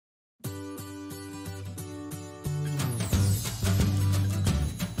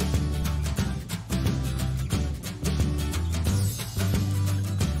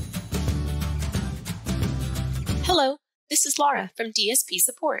this is Laura from DSP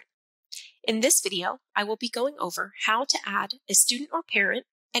Support. In this video, I will be going over how to add a student or parent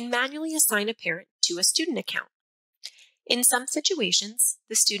and manually assign a parent to a student account. In some situations,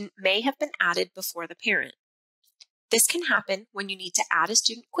 the student may have been added before the parent. This can happen when you need to add a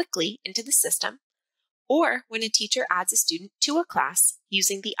student quickly into the system, or when a teacher adds a student to a class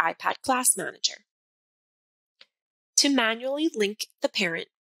using the iPad Class Manager. To manually link the parent,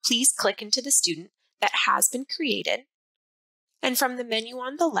 please click into the student that has been created, and from the menu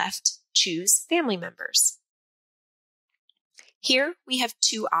on the left, choose Family Members. Here we have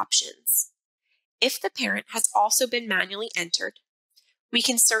two options. If the parent has also been manually entered, we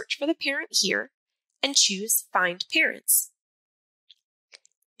can search for the parent here and choose Find Parents.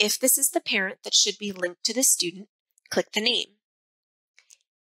 If this is the parent that should be linked to the student, click the name.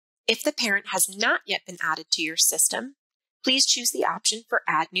 If the parent has not yet been added to your system, please choose the option for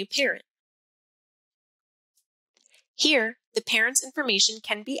Add New Parent. Here, the parent's information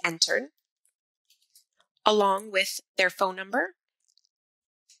can be entered along with their phone number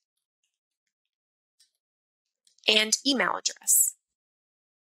and email address.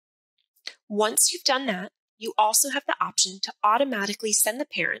 Once you've done that, you also have the option to automatically send the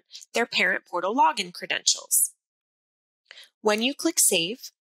parent their parent portal login credentials. When you click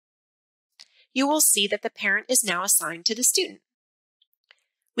Save, you will see that the parent is now assigned to the student.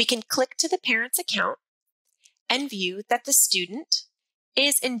 We can click to the parent's account and view that the student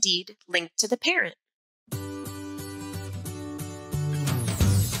is indeed linked to the parent.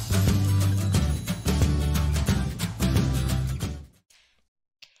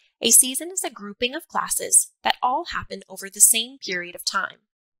 A season is a grouping of classes that all happen over the same period of time.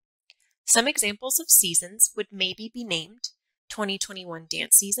 Some examples of seasons would maybe be named 2021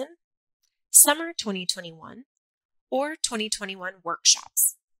 Dance Season, Summer 2021, or 2021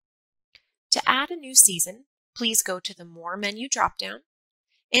 Workshops. To add a new season, please go to the More menu dropdown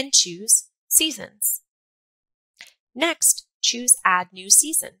and choose Seasons. Next, choose Add New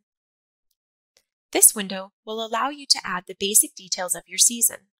Season. This window will allow you to add the basic details of your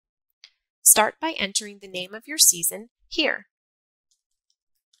season. Start by entering the name of your season here.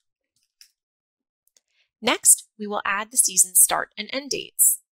 Next, we will add the season start and end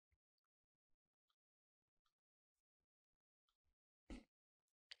dates.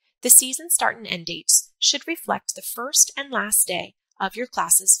 The season start and end dates should reflect the first and last day of your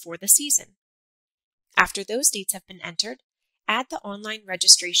classes for the season. After those dates have been entered, add the online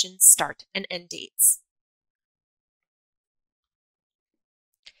registration start and end dates.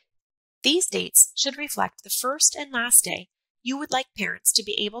 These dates should reflect the first and last day you would like parents to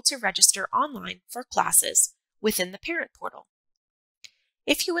be able to register online for classes within the parent portal.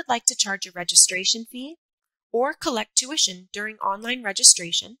 If you would like to charge a registration fee or collect tuition during online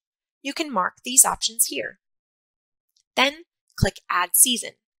registration, you can mark these options here. Then click Add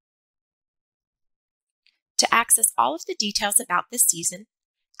Season. To access all of the details about this season,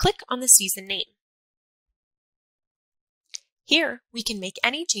 click on the season name. Here, we can make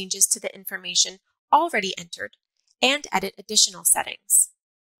any changes to the information already entered and edit additional settings.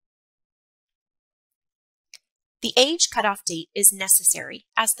 The age cutoff date is necessary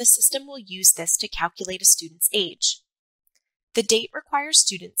as the system will use this to calculate a student's age. The date requires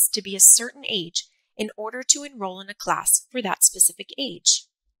students to be a certain age in order to enroll in a class for that specific age.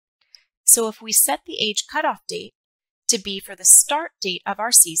 So if we set the age cutoff date to be for the start date of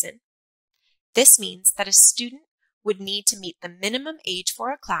our season, this means that a student would need to meet the minimum age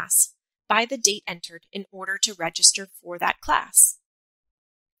for a class by the date entered in order to register for that class.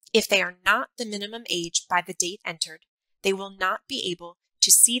 If they are not the minimum age by the date entered, they will not be able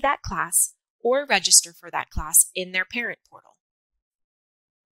to see that class or register for that class in their parent portal.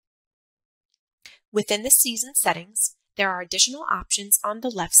 Within the season settings, there are additional options on the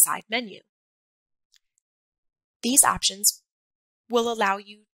left side menu. These options will allow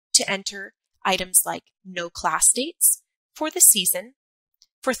you to enter items like no class dates for the season,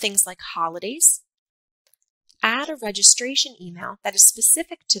 for things like holidays, add a registration email that is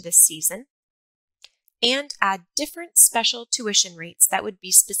specific to this season, and add different special tuition rates that would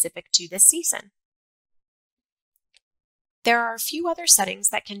be specific to this season. There are a few other settings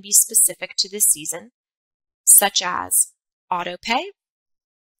that can be specific to this season, such as auto pay,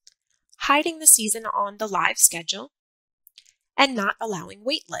 hiding the season on the live schedule, and not allowing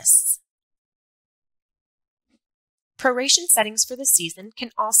wait lists. Proration settings for the season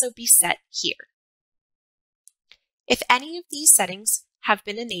can also be set here. If any of these settings have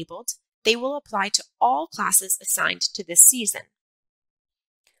been enabled, they will apply to all classes assigned to this season.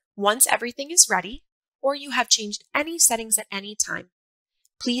 Once everything is ready, or you have changed any settings at any time,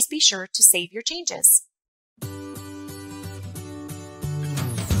 please be sure to save your changes.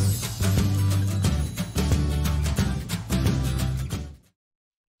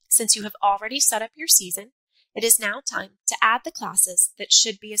 Since you have already set up your season, it is now time to add the classes that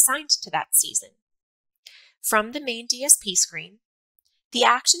should be assigned to that season. From the main DSP screen, the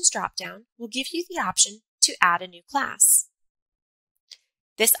Actions dropdown will give you the option to add a new class.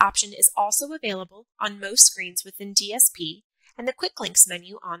 This option is also available on most screens within DSP and the Quick Links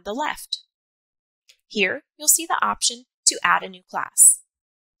menu on the left. Here, you'll see the option to add a new class.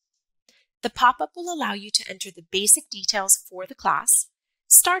 The pop-up will allow you to enter the basic details for the class,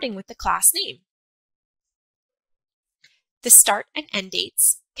 starting with the class name. The start and end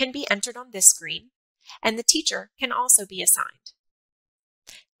dates can be entered on this screen, and the teacher can also be assigned.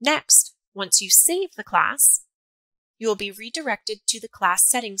 Next, once you save the class, you will be redirected to the class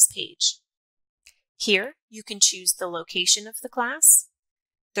settings page. Here, you can choose the location of the class,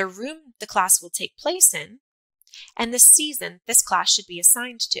 the room the class will take place in, and the season this class should be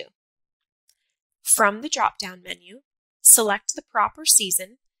assigned to. From the drop-down menu, select the proper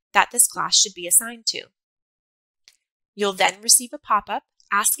season that this class should be assigned to. You'll then receive a pop-up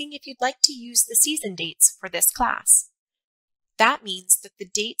asking if you'd like to use the season dates for this class. That means that the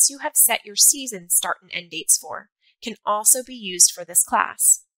dates you have set your season start and end dates for can also be used for this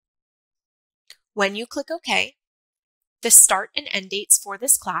class. When you click OK, the start and end dates for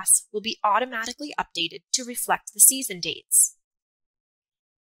this class will be automatically updated to reflect the season dates.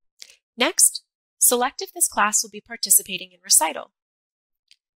 Next, select if this class will be participating in recital.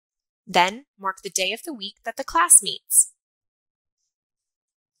 Then, mark the day of the week that the class meets.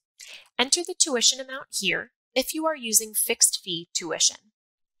 Enter the tuition amount here if you are using fixed-fee tuition.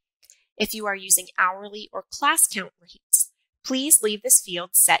 If you are using hourly or class count rates, please leave this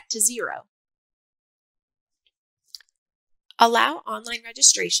field set to 0. Allow online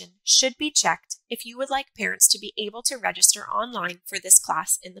registration should be checked if you would like parents to be able to register online for this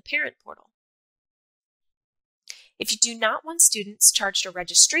class in the parent portal. If you do not want students charged a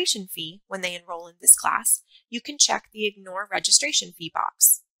registration fee when they enroll in this class, you can check the Ignore Registration Fee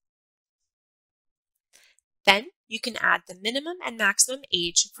box. Then, you can add the minimum and maximum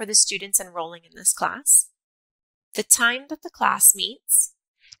age for the students enrolling in this class, the time that the class meets,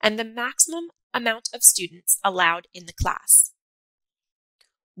 and the maximum amount of students allowed in the class.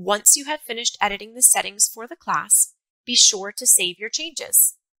 Once you have finished editing the settings for the class, be sure to save your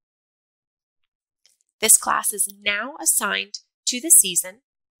changes. This class is now assigned to the season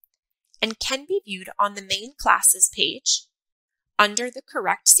and can be viewed on the main classes page under the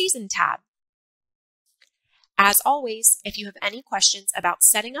Correct Season tab. As always, if you have any questions about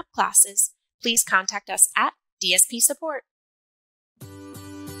setting up classes, please contact us at DSP Support.